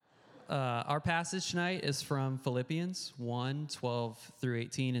Our passage tonight is from Philippians 1:12 through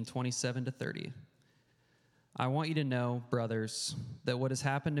 18 and 27 to 30. I want you to know, brothers, that what has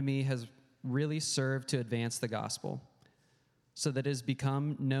happened to me has really served to advance the gospel, so that it has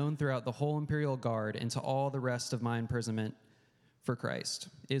become known throughout the whole imperial guard and to all the rest of my imprisonment for Christ.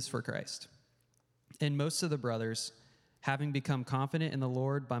 And most of the brothers, having become confident in the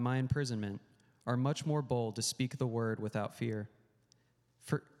Lord by my imprisonment, are much more bold to speak the word without fear.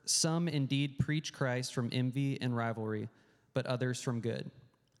 For some indeed preach Christ from envy and rivalry, but others from good.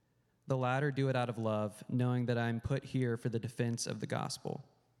 The latter do it out of love, knowing that I am put here for the defense of the gospel.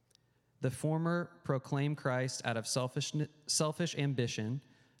 The former proclaim Christ out of selfish ambition,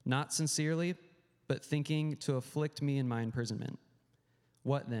 not sincerely, but thinking to afflict me in my imprisonment.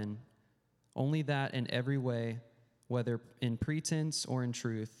 What then? Only that in every way, whether in pretense or in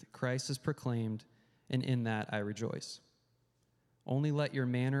truth, Christ is proclaimed, and in that I rejoice. Only let your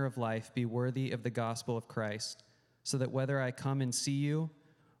manner of life be worthy of the gospel of Christ, so that whether I come and see you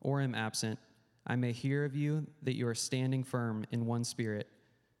or am absent, I may hear of you that you are standing firm in one spirit,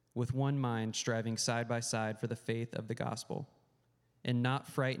 with one mind, striving side by side for the faith of the gospel, and not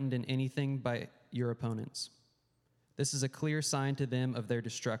frightened in anything by your opponents. This is a clear sign to them of their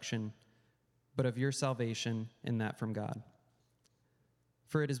destruction, but of your salvation, and that from God.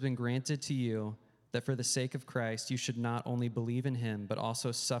 For it has been granted to you that for the sake of Christ you should not only believe in him, but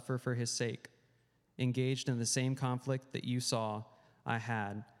also suffer for his sake, engaged in the same conflict that you saw I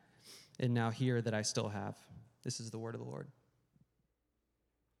had, and now hear that I still have. This is the word of the Lord.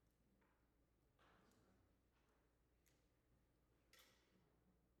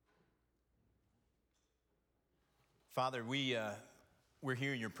 Father, we're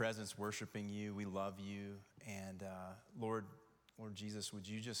here in your presence worshiping you. We love you. And Lord Jesus, would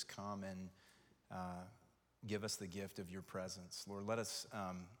you just come and give us the gift of your presence? Lord, let us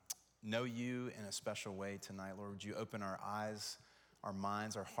know you in a special way tonight. Lord, would you open our eyes, our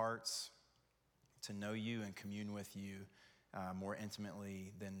minds, our hearts to know you and commune with you more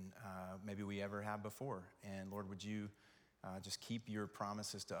intimately than maybe we ever have before. And Lord, would you just keep your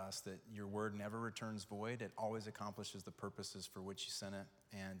promises to us that your word never returns void. It always accomplishes the purposes for which you sent it.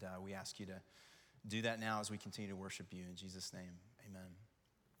 And we ask you to do that now as we continue to worship you. In Jesus' name, amen.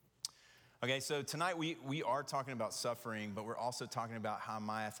 Okay, so tonight we are talking about suffering, but we're also talking about how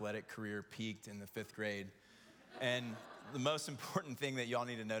my athletic career peaked in the 5th grade. And the most important thing that y'all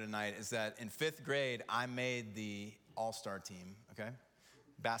need to know tonight is that in 5th grade, I made the all-star team, okay?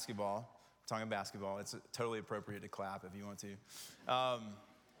 Basketball. Talking basketball, it's totally appropriate to clap if you want to.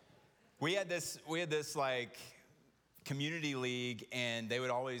 We had this like community league, and they would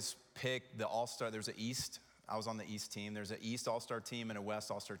always pick the all-star. There's an East. I was on the East team. There's an East all-star team and a West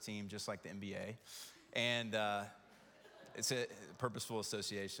all-star team, just like the NBA. And it's a purposeful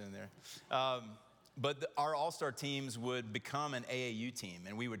association there. But our all-star teams would become an AAU team,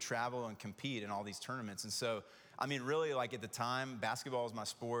 and we would travel and compete in all these tournaments. And so, I mean, really, like at the time, basketball was my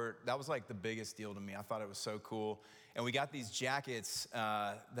sport. That was like the biggest deal to me. I thought it was so cool. And we got these jackets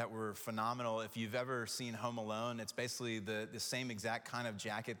that were phenomenal. If you've ever seen Home Alone, it's basically the same exact kind of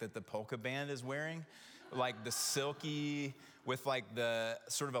jacket that the polka band is wearing. Like the silky with like the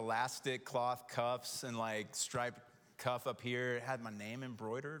sort of elastic cloth cuffs and like striped cuff up here. It had my name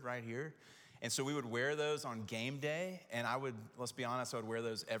embroidered right here. And so we would wear those on game day, and let's be honest, I would wear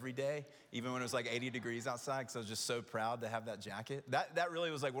those every day, even when it was like 80 degrees outside, because I was just so proud to have that jacket. That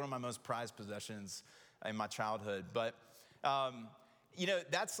really was like one of my most prized possessions in my childhood. But,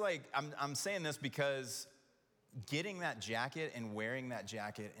 that's like, I'm saying this because getting that jacket and wearing that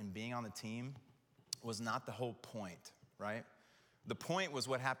jacket and being on the team was not the whole point, right? The point was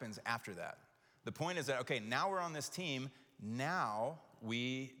what happens after that. The point is that, okay, now we're on this team, now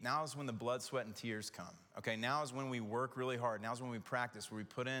is when the blood, sweat, and tears come. Okay, now is when we work really hard. Now is when we practice, where we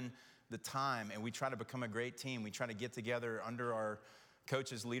put in the time and we try to become a great team. We try to get together under our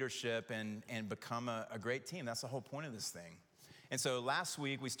coach's leadership and become a great team. That's the whole point of this thing. And so last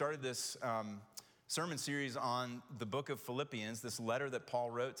week we started this sermon series on the book of Philippians, this letter that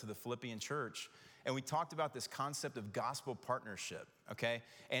Paul wrote to the Philippian church. And we talked about this concept of gospel partnership, okay?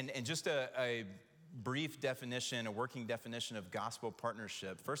 And just a brief definition, a working definition of gospel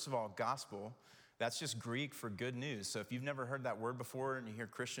partnership. First of all, gospel, that's just Greek for good news. So if you've never heard that word before and you hear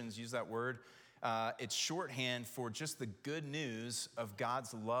Christians use that word, it's shorthand for just the good news of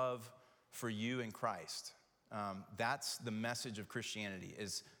God's love for you in Christ. That's the message of Christianity,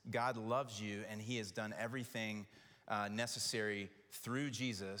 is God loves you and he has done everything necessary through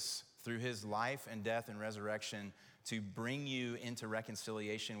Jesus, through his life and death and resurrection, to bring you into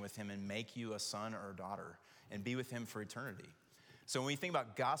reconciliation with him and make you a son or a daughter and be with him for eternity. So when we think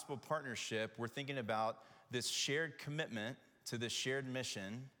about gospel partnership, we're thinking about this shared commitment to this shared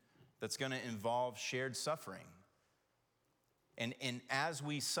mission that's going to involve shared suffering. And as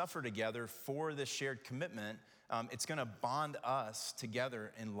we suffer together for this shared commitment, it's going to bond us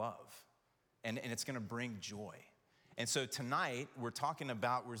together in love. And it's going to bring joy. And so tonight, we're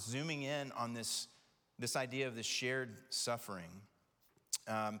zooming in on this idea of this shared suffering.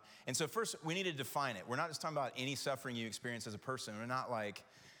 And so first, we need to define it. We're not just talking about any suffering you experience as a person. We're not like,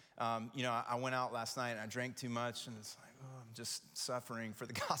 I went out last night and I drank too much and it's like, oh, I'm just suffering for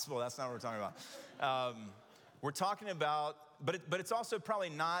the gospel. That's not what we're talking about. We're talking about, but it's also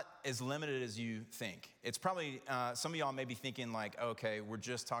probably not as limited as you think. It's probably, some of y'all may be thinking like, okay, we're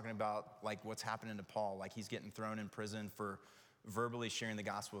just talking about like what's happening to Paul, like he's getting thrown in prison for verbally sharing the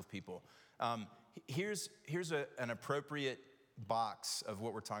gospel with people. Here's an appropriate box of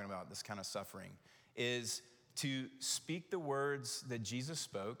what we're talking about, this kind of suffering, is to speak the words that Jesus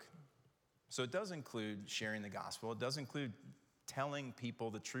spoke. So it does include sharing the gospel. It does include telling people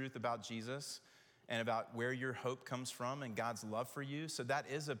the truth about Jesus and about where your hope comes from and God's love for you. So that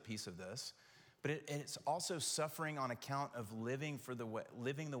is a piece of this. But it's also suffering on account of living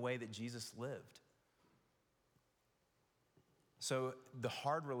the way that Jesus lived. So the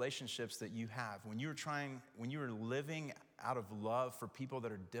hard relationships that you have, when you're living out of love for people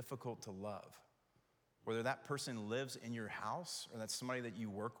that are difficult to love, whether that person lives in your house or that's somebody that you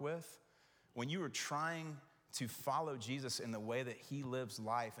work with, when you are trying to follow Jesus in the way that he lives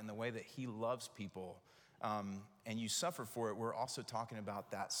life and the way that he loves people, and you suffer for it, we're also talking about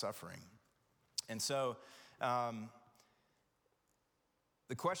that suffering. And so the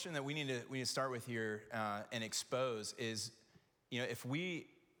question that we need to start with here and expose is,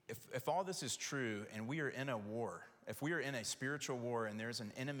 if all this is true and we are in a war, if we are in a spiritual war and there's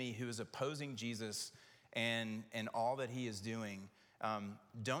an enemy who is opposing Jesus and all that he is doing,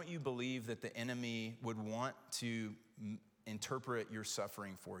 don't you believe that the enemy would want to interpret your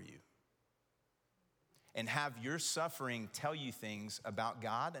suffering for you? And have your suffering tell you things about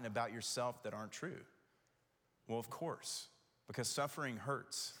God and about yourself that aren't true? Well, of course, because suffering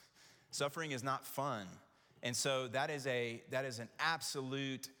hurts. Suffering is not fun. And so that is an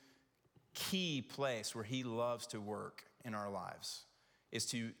absolute key place where he loves to work in our lives, is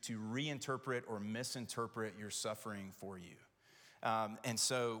to reinterpret or misinterpret your suffering for you. And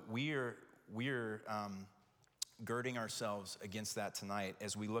so we're girding ourselves against that tonight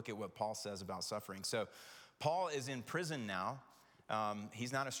as we look at what Paul says about suffering. So Paul is in prison now.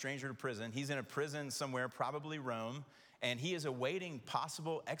 He's not a stranger to prison. He's in a prison somewhere, probably Rome, and he is awaiting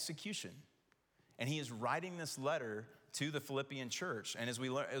possible execution. And he is writing this letter to the Philippian church. And as we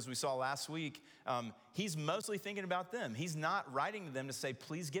saw last week, he's mostly thinking about them. He's not writing to them to say,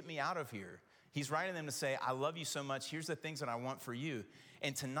 please get me out of here. He's writing them to say, I love you so much. Here's the things that I want for you.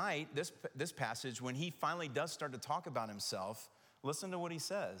 And tonight, this passage, when he finally does start to talk about himself, listen to what he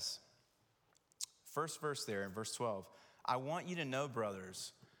says. First verse there in verse 12. I want you to know,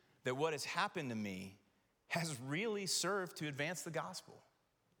 brothers, that what has happened to me has really served to advance the gospel.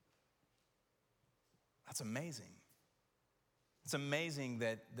 That's amazing. It's amazing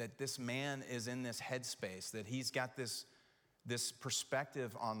that this man is in this headspace, that he's got this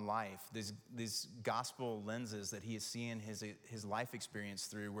perspective on life, these gospel lenses that he is seeing his life experience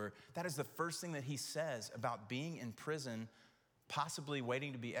through, where that is the first thing that he says about being in prison, possibly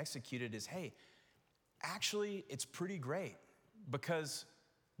waiting to be executed, is, hey, actually, it's pretty great because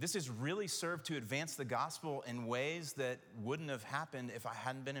this has really served to advance the gospel in ways that wouldn't have happened if I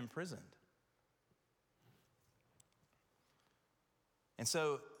hadn't been imprisoned. And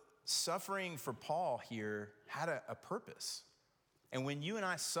so suffering for Paul here had a purpose. And when you and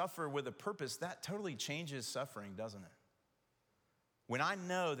I suffer with a purpose, that totally changes suffering, doesn't it? When I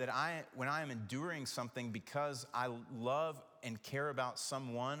know that when I am enduring something because I love and care about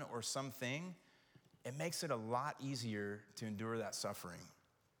someone or something, it makes it a lot easier to endure that suffering.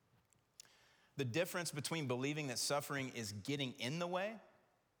 The difference between believing that suffering is getting in the way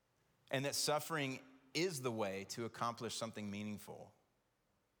and that suffering is the way to accomplish something meaningful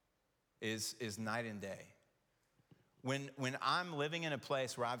is night and day. When I'm living in a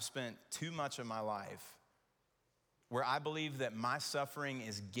place where I've spent too much of my life, where I believe that my suffering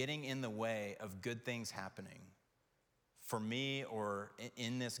is getting in the way of good things happening for me or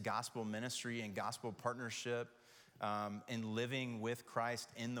in this gospel ministry and gospel partnership, and living with Christ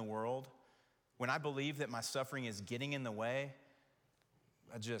in the world, when I believe that my suffering is getting in the way,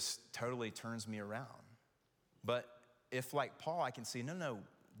 it just totally turns me around. But if, like Paul, I can see, no,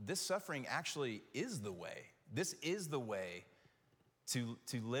 this suffering actually is the way. This is the way to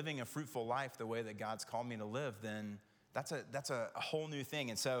living a fruitful life the way that God's called me to live, then That's a whole new thing.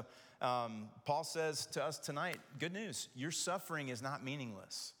 And so Paul says to us tonight, good news, your suffering is not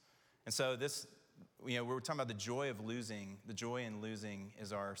meaningless. And so this, we're talking about the joy of losing. The joy in losing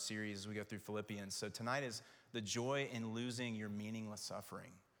is our series as we go through Philippians. So tonight is the joy in losing your meaningless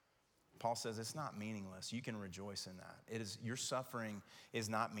suffering. Paul says it's not meaningless. You can rejoice in that. Your suffering is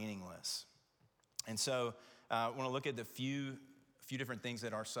not meaningless. And so I want to look at the few different things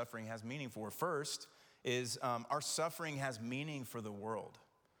that our suffering has meaning for. First is our suffering has meaning for the world.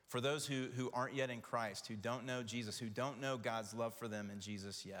 For those who aren't yet in Christ, who don't know Jesus, who don't know God's love for them in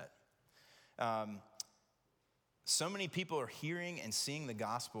Jesus yet. So many people are hearing and seeing the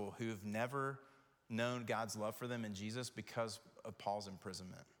gospel who have never known God's love for them in Jesus because of Paul's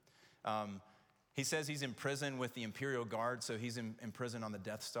imprisonment. He says he's in prison with the Imperial Guard, so he's in prison on the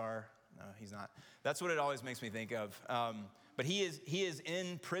Death Star. No, he's not. That's what it always makes me think of. But he is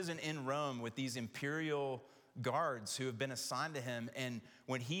in prison in Rome with these imperial guards who have been assigned to him. And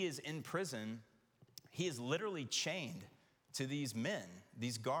when he is in prison, he is literally chained to these men,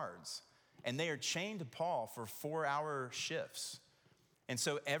 these guards. And they are chained to Paul for 4-hour shifts. And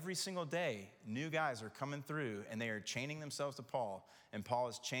so every single day, new guys are coming through and they are chaining themselves to Paul. And Paul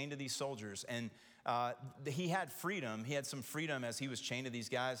is chained to these soldiers. And he had freedom. He had some freedom as he was chained to these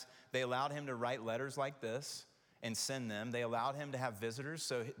guys. They allowed him to write letters like this and send them. They allowed him to have visitors.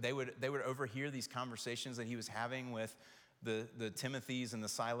 So they would overhear these conversations that he was having with the Timothys and the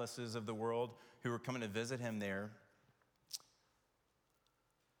Silases of the world who were coming to visit him there.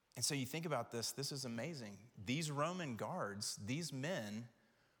 And so you think about this is amazing. These Roman guards, these men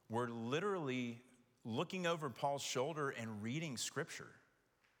were literally looking over Paul's shoulder and reading scripture.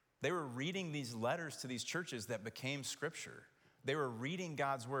 They were reading these letters to these churches that became scripture. They were reading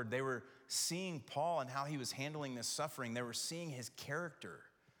God's word. They were seeing Paul and how he was handling this suffering. They were seeing his character.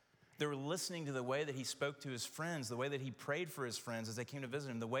 They were listening to the way that he spoke to his friends, the way that he prayed for his friends as they came to visit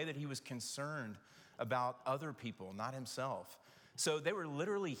him, the way that he was concerned about other people, not himself. So they were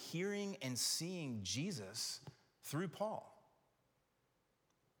literally hearing and seeing Jesus through Paul.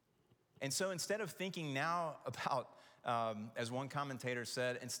 And so instead of thinking now about, as one commentator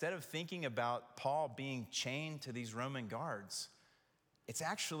said, instead of thinking about Paul being chained to these Roman guards, it's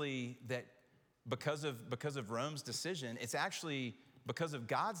actually that because of Rome's decision, it's actually because of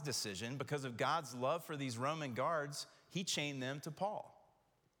God's decision, because of God's love for these Roman guards, he chained them to Paul.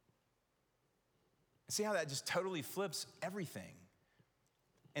 See how that just totally flips everything.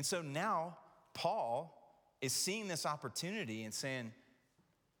 And so now Paul is seeing this opportunity and saying,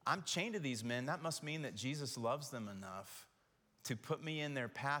 I'm chained to these men. That must mean that Jesus loves them enough to put me in their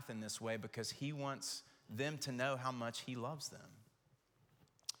path in this way because he wants them to know how much he loves them.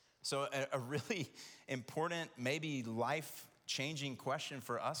 So a really important, maybe life-changing question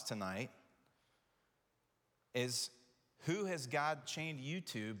for us tonight is, who has God chained you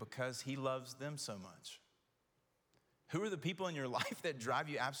to because he loves them so much? Who are the people in your life that drive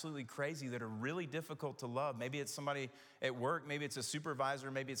you absolutely crazy, that are really difficult to love? Maybe it's somebody at work, maybe it's a supervisor,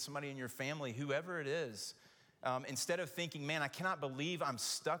 maybe it's somebody in your family, whoever it is. Instead of thinking, man, I cannot believe I'm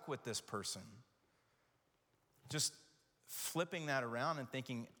stuck with this person, just flipping that around and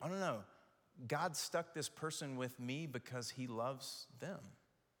thinking, oh, no, God stuck this person with me because he loves them.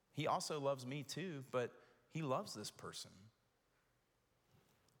 He also loves me too, but he loves this person.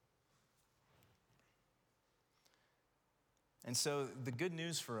 And so the good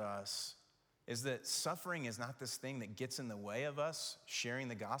news for us is that suffering is not this thing that gets in the way of us sharing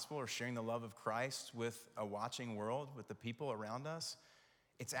the gospel or sharing the love of Christ with a watching world, with the people around us.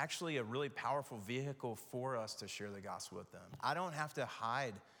 It's actually a really powerful vehicle for us to share the gospel with them. I don't have to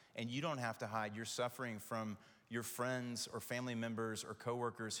hide, and you don't have to hide your suffering from your friends or family members or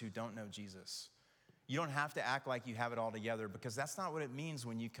coworkers who don't know Jesus. You don't have to act like you have it all together, because that's not what it means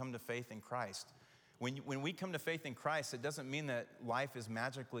when you come to faith in Christ. When we come to faith in Christ, it doesn't mean that life is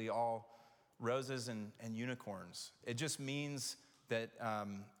magically all roses and unicorns. It just means that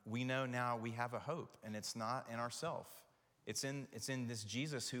we know now we have a hope, and it's not in ourselves. It's in this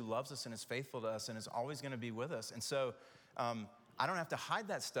Jesus who loves us and is faithful to us and is always going to be with us. And so I don't have to hide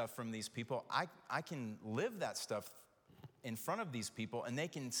that stuff from these people. I can live that stuff in front of these people, and they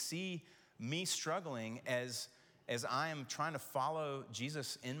can see me struggling as I am trying to follow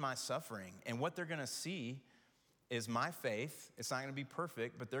Jesus in my suffering. And what they're going to see is my faith. It's not going to be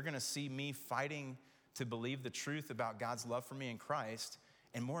perfect, but they're going to see me fighting to believe the truth about God's love for me in Christ.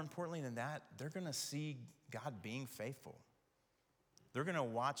 And more importantly than that, they're going to see God being faithful. They're going to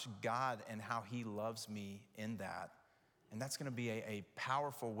watch God and how he loves me in that. And that's going to be a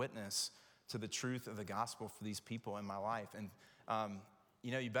powerful witness to the truth of the gospel for these people in my life. And,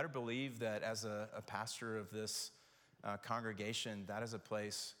 you better believe that as a pastor of this congregation, that is a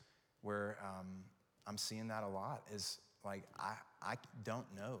place where I'm seeing that a lot, is like, I don't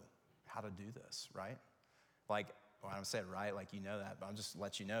know how to do this, right? Like, well, I don't say it right, like you know that, but I'll just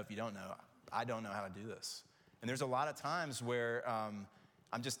let you know if you don't know, I don't know how to do this. And there's a lot of times where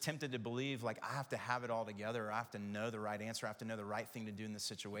I'm just tempted to believe like I have to have it all together, or I have to know the right answer, I have to know the right thing to do in this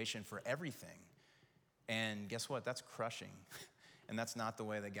situation for everything. And guess what? That's crushing. And that's not the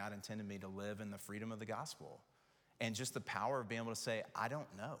way that God intended me to live in the freedom of the gospel. And just the power of being able to say, I don't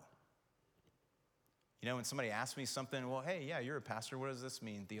know. You know, when somebody asks me something, well, hey, yeah, you're a pastor. What does this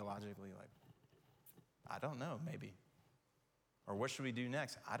mean theologically? Like, I don't know, maybe. Or what should we do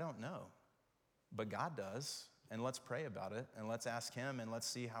next? I don't know. But God does. And let's pray about it. And let's ask him. And let's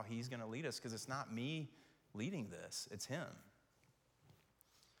see how he's going to lead us. Because it's not me leading this. It's him.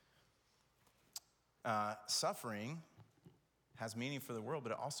 Suffering has meaning for the world,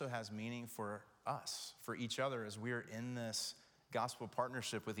 but it also has meaning for us, for each other, as we're in this gospel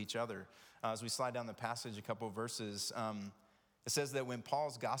partnership with each other. As we slide down the passage a couple of verses, it says that when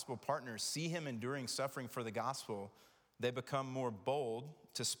Paul's gospel partners see him enduring suffering for the gospel, they become more bold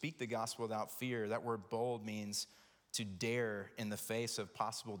to speak the gospel without fear. That word bold means to dare in the face of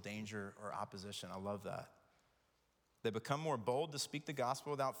possible danger or opposition. I love that. They become more bold to speak the gospel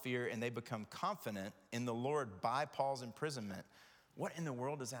without fear, and they become confident in the Lord by Paul's imprisonment. What in the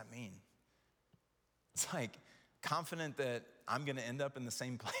world does that mean? It's like confident that I'm going to end up in the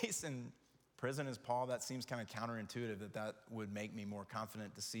same place in prison as Paul. That seems kind of counterintuitive, that would make me more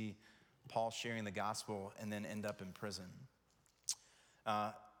confident to see Paul sharing the gospel and then end up in prison.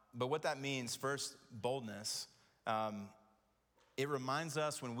 But what that means, first, boldness. It reminds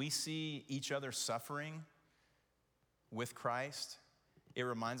us when we see each other suffering with Christ, it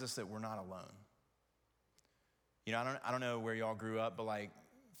reminds us that we're not alone. You know, I don't know where y'all grew up, but like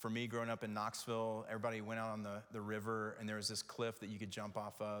for me growing up in Knoxville, everybody went out on the river and there was this cliff that you could jump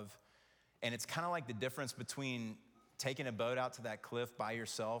off of. And it's kind of like the difference between taking a boat out to that cliff by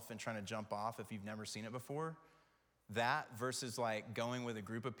yourself and trying to jump off if you've never seen it before. That versus like going with a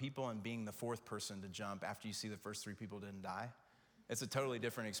group of people and being the fourth person to jump after you see the first three people didn't die. It's a totally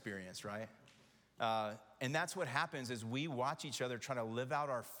different experience, right? And that's what happens is we watch each other try to live out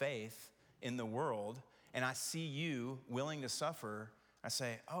our faith in the world, and I see you willing to suffer. I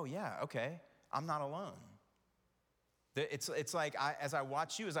say, oh yeah, okay, I'm not alone. It's like as I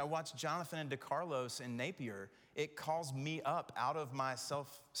watch you, as I watch Jonathan and DeCarlos and Napier, it calls me up out of my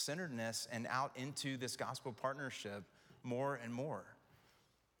self-centeredness and out into this gospel partnership more and more.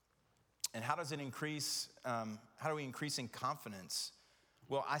 And how does it increase? How do we increase in confidence?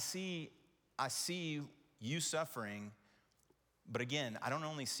 Well, I see you suffering, but again, I don't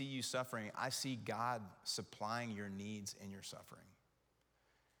only see you suffering, I see God supplying your needs in your suffering.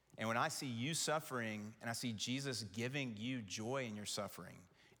 And when I see you suffering and I see Jesus giving you joy in your suffering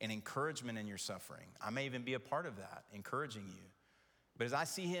and encouragement in your suffering, I may even be a part of that, encouraging you. But as I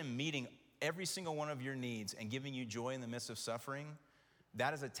see him meeting every single one of your needs and giving you joy in the midst of suffering,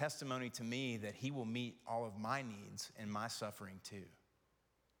 that is a testimony to me that he will meet all of my needs in my suffering too.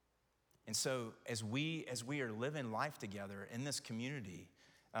 And so as we are living life together in this community,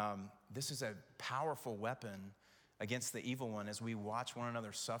 this is a powerful weapon against the evil one as we watch one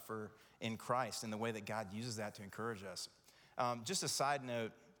another suffer in Christ and the way that God uses that to encourage us. Just a side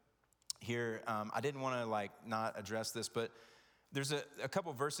note here, I didn't want to not address this, but there's a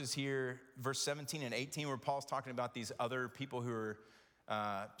couple verses here, verse 17 and 18, where Paul's talking about these other people who are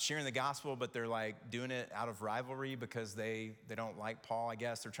sharing the gospel, but they're doing it out of rivalry because they don't like Paul, I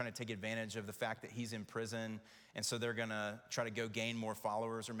guess. They're trying to take advantage of the fact that he's in prison, and so they're gonna try to go gain more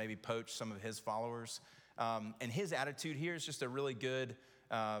followers or maybe poach some of his followers. And his attitude here is just a really good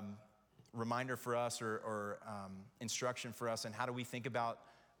reminder for us or instruction for us. And how do we think about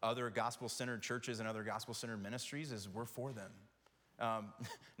other gospel-centered churches and other gospel-centered ministries is we're for them.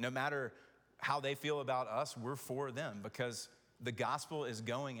 No matter how they feel about us, we're for them because the gospel is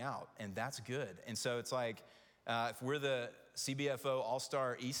going out, and that's good. And so it's if we're the CBFO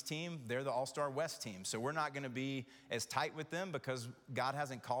All-Star East team, they're the All-Star West team. So we're not going to be as tight with them because God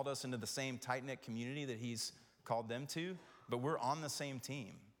hasn't called us into the same tight-knit community that he's called them to, but we're on the same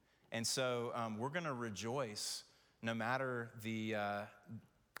team. And so we're going to rejoice no matter the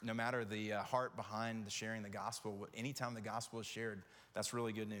heart behind sharing the gospel. Anytime the gospel is shared, that's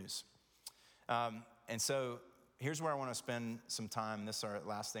really good news. And so here's where I want to spend some time. This is our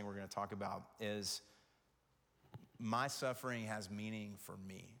last thing we're going to talk about is my suffering has meaning for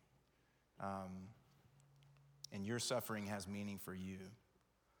me. And your suffering has meaning for you.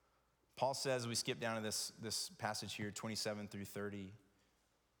 Paul says, we skip down to this passage here, 27 through 30.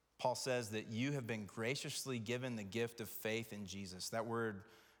 Paul says that you have been graciously given the gift of faith in Jesus. That word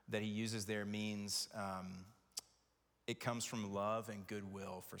that he uses there means it comes from love and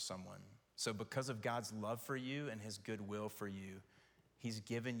goodwill for someone. So because of God's love for you and his goodwill for you, he's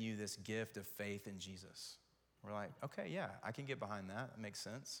given you this gift of faith in Jesus. We're like, okay, yeah, I can get behind that. That makes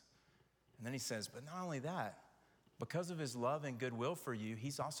sense. And then he says, but not only that, because of his love and goodwill for you,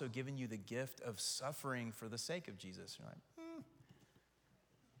 he's also given you the gift of suffering for the sake of Jesus. You're like,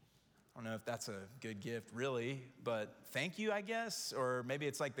 I don't know if that's a good gift, really, but thank you, I guess. Or maybe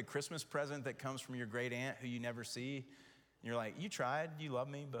it's like the Christmas present that comes from your great aunt who you never see. And you're like, you tried, you love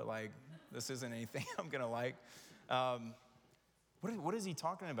me, but like, this isn't anything I'm gonna like. What is he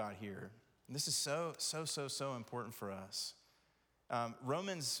talking about here? And this is so important for us.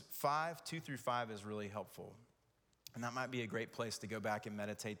 Romans 5:2-5 is really helpful. And that might be a great place to go back and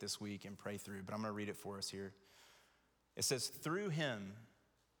meditate this week and pray through, but I'm gonna read it for us here. It says, through him,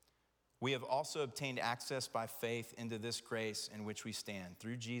 we have also obtained access by faith into this grace in which we stand.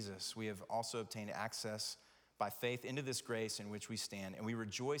 Through Jesus, we have also obtained access by faith into this grace in which we stand, and we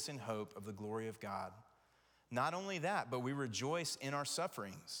rejoice in hope of the glory of God. Not only that, but we rejoice in our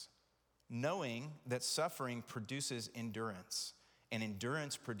sufferings, knowing that suffering produces endurance, and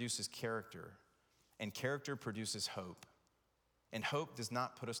endurance produces character, and character produces hope. And hope does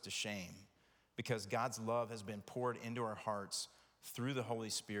not put us to shame, because God's love has been poured into our hearts through the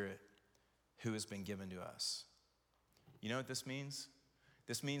Holy Spirit who has been given to us. You know what this means?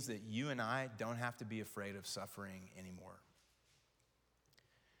 This means that you and I don't have to be afraid of suffering anymore.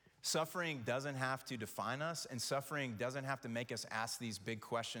 Suffering doesn't have to define us, and suffering doesn't have to make us ask these big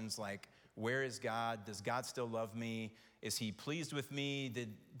questions like, where is God? Does God still love me? Is he pleased with me?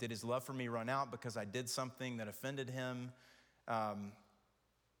 Did his love for me run out because I did something that offended him?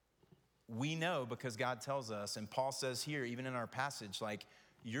 We know because God tells us, and Paul says here, even in our passage, like,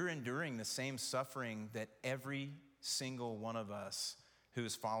 you're enduring the same suffering that every single one of us who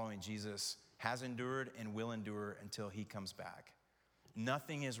is following Jesus has endured and will endure until he comes back.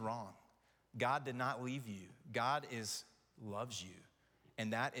 Nothing is wrong. God did not leave you. God loves you.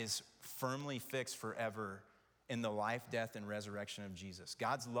 And that is firmly fixed forever in the life, death, and resurrection of Jesus.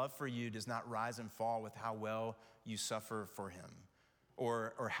 God's love for you does not rise and fall with how well you suffer for him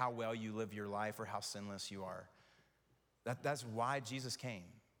or how well you live your life or how sinless you are. That's why Jesus came.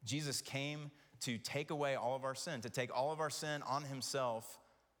 Jesus came to take away all of our sin, to take all of our sin on himself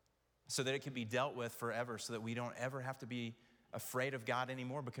so that it could be dealt with forever, so that we don't ever have to be afraid of God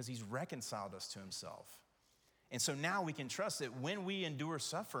anymore because he's reconciled us to himself. And so now we can trust that when we endure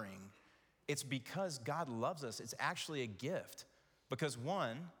suffering, it's because God loves us. It's actually a gift because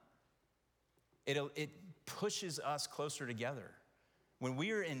one, it pushes us closer together. When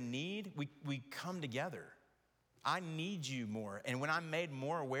we are in need, we come together. I need you more. And when I'm made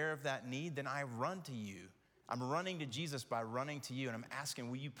more aware of that need, then I run to you. I'm running to Jesus by running to you. And I'm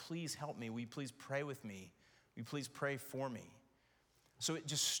asking, will you please help me? Will you please pray with me? Will you please pray for me? So it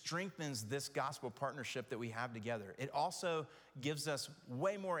just strengthens this gospel partnership that we have together. It also gives us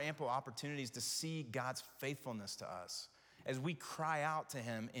way more ample opportunities to see God's faithfulness to us. As we cry out to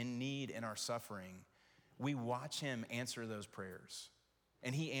him in need in our suffering, we watch him answer those prayers.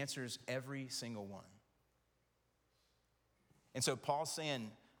 And he answers every single one. And so Paul's saying,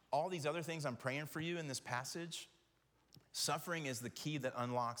 all these other things I'm praying for you in this passage, suffering is the key that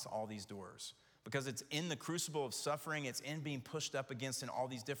unlocks all these doors. Because it's in the crucible of suffering, it's in being pushed up against in all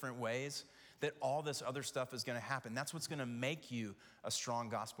these different ways that all this other stuff is gonna happen. That's what's gonna make you a strong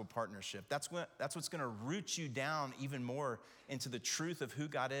gospel partnership. That's what's gonna root you down even more into the truth of who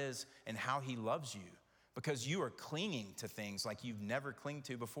God is and how he loves you. Because you are clinging to things like you've never clinged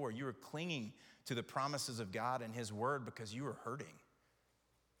to before. You are clinging to the promises of God and his word because you are hurting.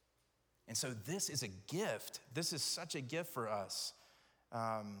 And so this is a gift. This is such a gift for us.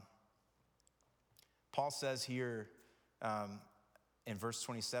 Paul says here in verse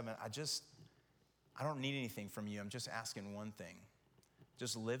 27, I don't need anything from you. I'm just asking one thing.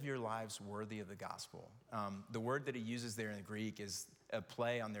 Just live your lives worthy of the gospel. The word that he uses there in the Greek is a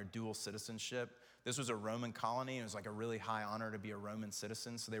play on their dual citizenship. This was a Roman colony. It was like a really high honor to be a Roman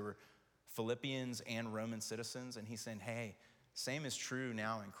citizen. So they were Philippians and Roman citizens. And he's saying, hey, same is true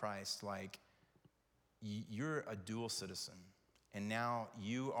now in Christ. Like, you're a dual citizen. And now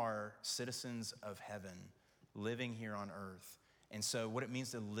you are citizens of heaven living here on earth. And so what it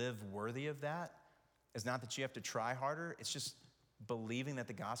means to live worthy of that is not that you have to try harder. It's just believing that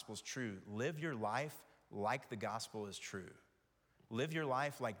the gospel is true. Live your life like the gospel is true. Live your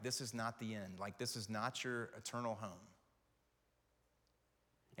life like this is not the end, like this is not your eternal home.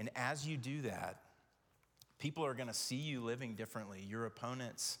 And as you do that, people are gonna see you living differently. Your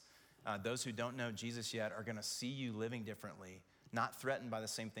opponents Those who don't know Jesus yet are going to see you living differently, not threatened by the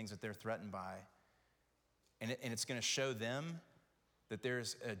same things that they're threatened by. And it's going to show them that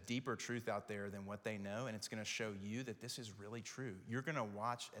there's a deeper truth out there than what they know, and it's going to show you that this is really true. You're going to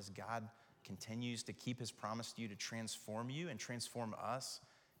watch as God continues to keep his promise to you to transform you and transform us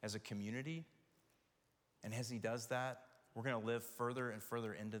as a community. And as he does that, we're going to live further and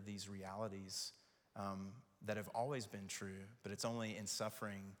further into these realities that have always been true, but it's only in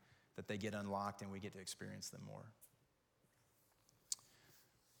suffering that they get unlocked and we get to experience them more.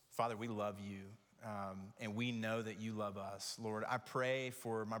 Father, we love you, and we know that you love us. Lord, I pray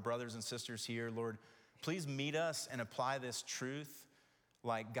for my brothers and sisters here. Lord, please meet us and apply this truth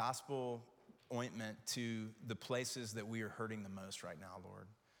like gospel ointment to the places that we are hurting the most right now, Lord.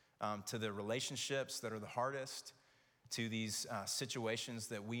 To the relationships that are the hardest, to these situations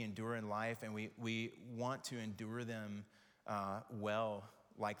that we endure in life, and we want to endure them well,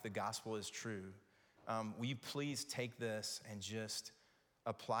 like the gospel is true. Will you please take this and just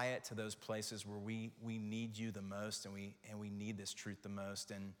apply it to those places where we need you the most, and we need this truth the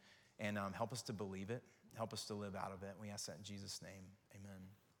most, and help us to believe it, help us to live out of it. We ask that in Jesus' name, amen.